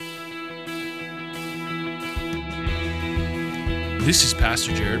This is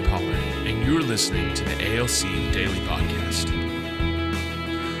Pastor Jared Pollard, and you're listening to the ALC Daily Podcast.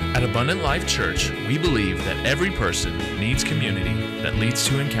 At Abundant Life Church, we believe that every person needs community that leads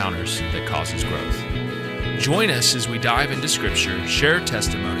to encounters that causes growth. Join us as we dive into Scripture, share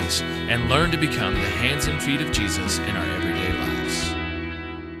testimonies, and learn to become the hands and feet of Jesus in our everyday lives.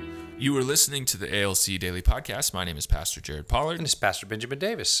 You are listening to the ALC Daily Podcast. My name is Pastor Jared Pollard. And it's Pastor Benjamin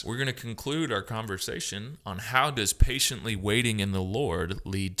Davis. We're going to conclude our conversation on how does patiently waiting in the Lord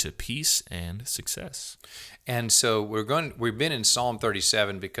lead to peace and success. And so we've been in Psalm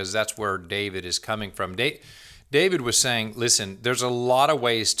 37 because that's where David is coming from. David was saying, listen, there's a lot of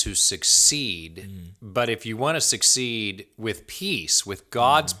ways to succeed, but if you want to succeed with peace, with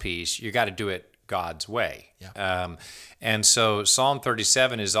God's peace, you got to do it God's way. Yeah. And so Psalm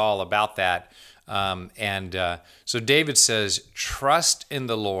 37 is all about that. So David says, trust in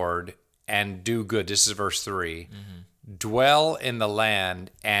the Lord and do good. This is verse 3. Dwell in the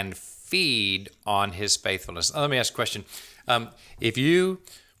land and feed on his faithfulness. Now, let me ask a question. If you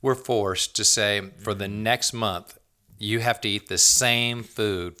were forced to say for the next month, you have to eat the same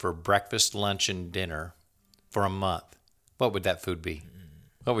food for breakfast, lunch, and dinner for a month, what would that food be?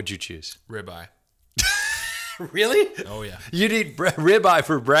 What would you choose? Ribeye. Really? Oh, yeah. You'd eat ribeye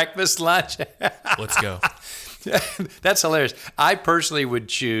for breakfast, lunch? Let's go. That's hilarious. I personally would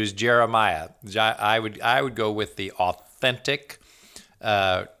choose Jeremiah. I would go with the authentic,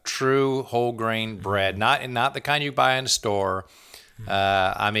 true whole grain bread, not the kind you buy in a store.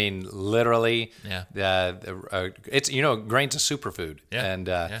 I mean, literally. Yeah. It's grain's a superfood, Yeah.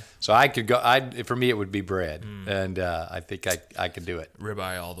 and so I could go. For me, it would be bread, and I think I could do it.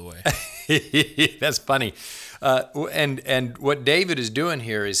 Ribeye all the way. That's funny. And what David is doing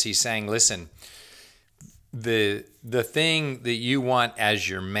here is he's saying, listen, the thing that you want as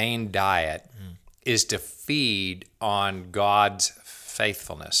your main diet is to feed on God's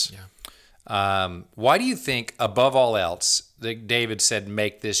faithfulness. Yeah. Why do you think, above all else, that David said,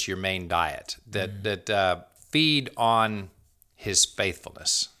 make this your main diet, that feed on his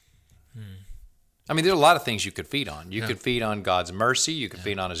faithfulness? I mean, there's a lot of things you could feed on. You could feed on God's mercy. You could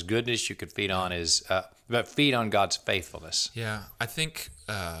feed on his goodness. You could feed on but feed on God's faithfulness. Yeah, I think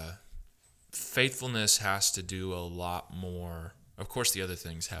faithfulness has to do a lot more. Of course, the other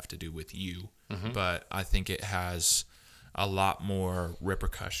things have to do with you, but I think it has a lot more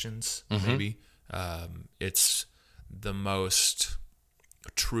repercussions, maybe. It's the most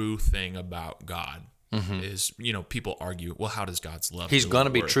true thing about God is, people argue, well, how does God's love He's really going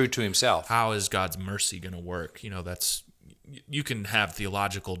to be work? true to himself. How is God's mercy going to work? You can have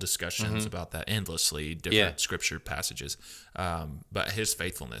theological discussions about that endlessly, different scripture passages, but his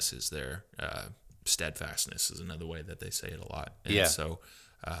faithfulness is there. Steadfastness is another way that they say it a lot. And so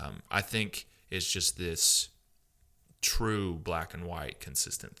I think it's just this true black and white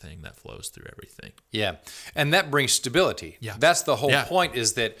consistent thing that flows through everything. Yeah. And that brings stability. Yeah. That's the whole point,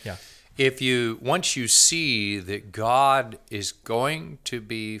 is that once you see that God is going to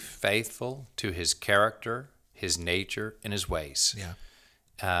be faithful to his character, his nature, and his ways,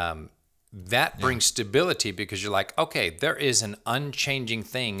 that brings stability, because you're like, okay, there is an unchanging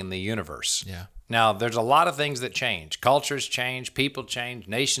thing in the universe. Yeah. Now, there's a lot of things that change. Cultures change, people change,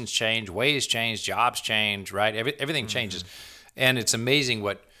 nations change, ways change, jobs change, right? Everything changes. And it's amazing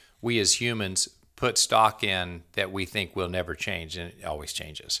what we as humans put stock in that we think will never change, and it always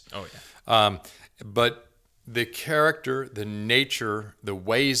changes. Oh, yeah. But the character, the nature, the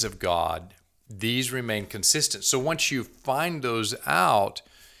ways of God, these remain consistent. So once you find those out,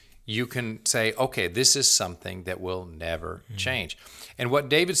 you can say, okay, this is something that will never change. And what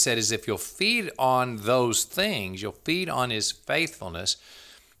David said is, if you'll feed on those things, you'll feed on his faithfulness,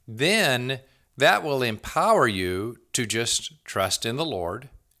 then that will empower you to just trust in the Lord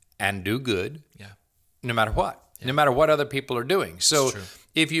and do good, no matter what, no matter what other people are doing. So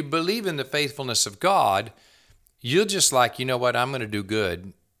if you believe in the faithfulness of God, you'll just like, you know what, I'm going to do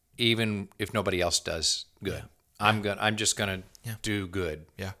good even if nobody else does good. I'm just going to do good.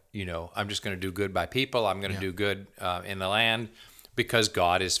 Yeah. I'm just going to do good by people. I'm going to do good in the land, because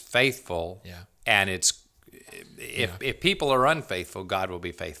God is faithful. Yeah. And if people are unfaithful, God will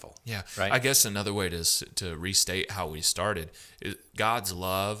be faithful. Yeah. Right. I guess another way to restate how we started is God's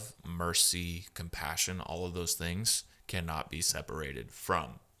love, mercy, compassion, all of those things cannot be separated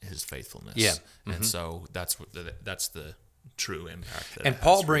from his faithfulness. Yeah. And so that's the true impact. And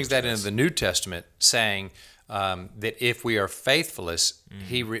Paul brings that into the New Testament, saying that if we are faithless,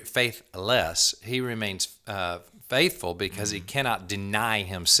 he remains faithful, because he cannot deny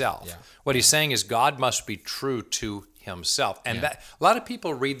himself. Yeah. What he's saying is God must be true to himself. And that a lot of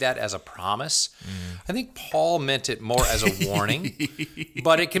people read that as a promise. I think Paul meant it more as a warning,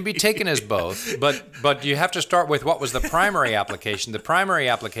 but it can be taken as both. But you have to start with what was the primary application. The primary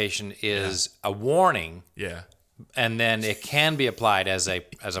application is a warning. Yeah. And then it can be applied as a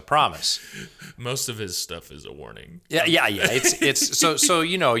promise. Most of his stuff is a warning. Yeah. It's so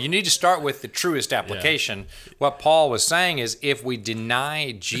you need to start with the truest application. Yeah. What Paul was saying is, if we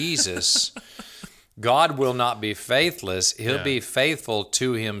deny Jesus, God will not be faithless. He'll be faithful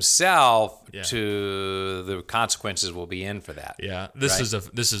to himself. To the consequences will be in for that. Yeah, this is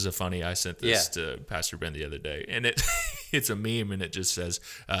a funny. I sent this to Pastor Ben the other day, and it's a meme, and it just says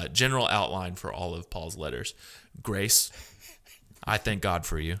general outline for all of Paul's letters. Grace, I thank God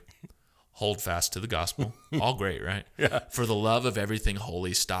for you. Hold fast to the gospel. All great, right? Yeah. For the love of everything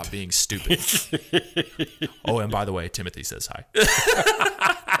holy, stop being stupid. Oh, and by the way, Timothy says hi.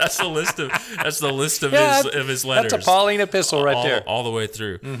 That's the list of his letters. That's a Pauline epistle right there, all the way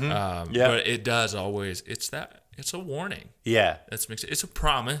through. Mm-hmm. But it does always. It's a warning. Yeah, it's a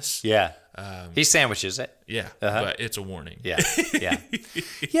promise. Yeah, he sandwiches it. Yeah, but it's a warning. Yeah.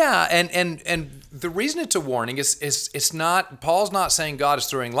 Yeah. And the reason it's a warning is it's not. Paul's not saying God is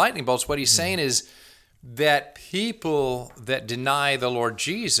throwing lightning bolts. What he's saying is that people that deny the Lord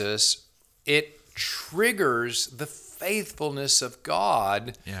Jesus, it triggers the faithfulness of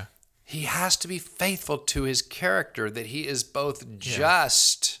God. Yeah. He has to be faithful to his character, that he is both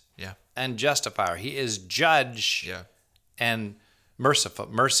just and justifier. He is judge and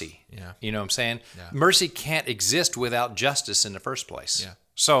mercy. Yeah. You know what I'm saying? Yeah. Mercy can't exist without justice in the first place. Yeah.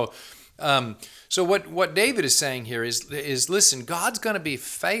 So what David is saying here is listen, God's going to be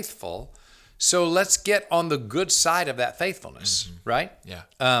faithful. So let's get on the good side of that faithfulness, right?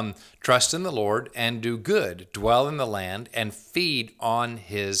 Yeah. Trust in the Lord and do good. Dwell in the land and feed on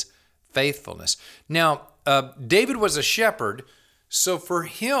his faithfulness. Now, David was a shepherd, so for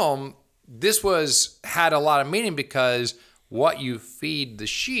him, this had a lot of meaning, because what you feed the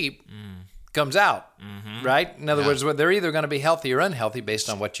sheep comes out, right? In other words, they're either going to be healthy or unhealthy based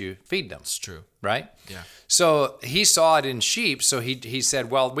on what you feed them. It's true. Right? Yeah. So he saw it in sheep, so he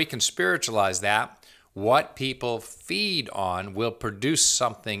said, well, we can spiritualize that. What people feed on will produce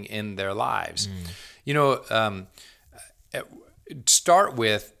something in their lives. Start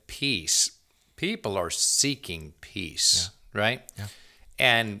with peace. People are seeking peace, right? Yeah.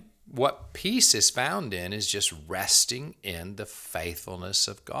 And what peace is found in is just resting in the faithfulness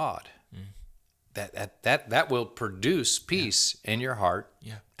of God. That will produce peace in your heart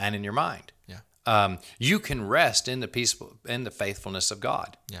and in your mind. Yeah. You can rest in the faithfulness of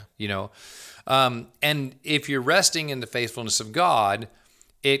God. Yeah. And if you're resting in the faithfulness of God,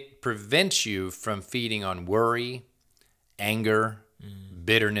 it prevents you from feeding on worry, anger,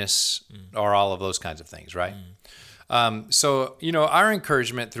 bitterness, or all of those kinds of things, right? So, our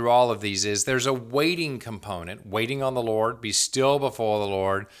encouragement through all of these is there's a waiting component, waiting on the Lord, be still before the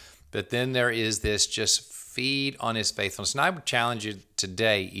Lord, but then there is this just feed on his faithfulness. And I would challenge you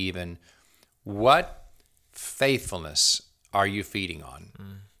today even, what faithfulness are you feeding on?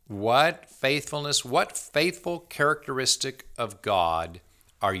 What faithful characteristic of God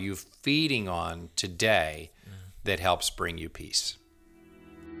are you feeding on today that helps bring you peace?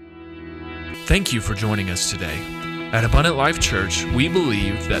 Thank you for joining us today. At Abundant Life Church, we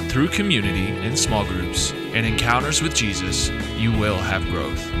believe that through community in small groups and encounters with Jesus, you will have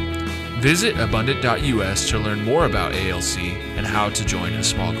growth. Visit abundant.us to learn more about ALC and how to join a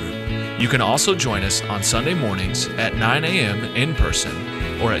small group. You can also join us on Sunday mornings at 9 a.m. in person,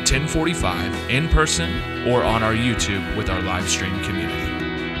 or at 10:45 in person, or on our YouTube with our live stream community.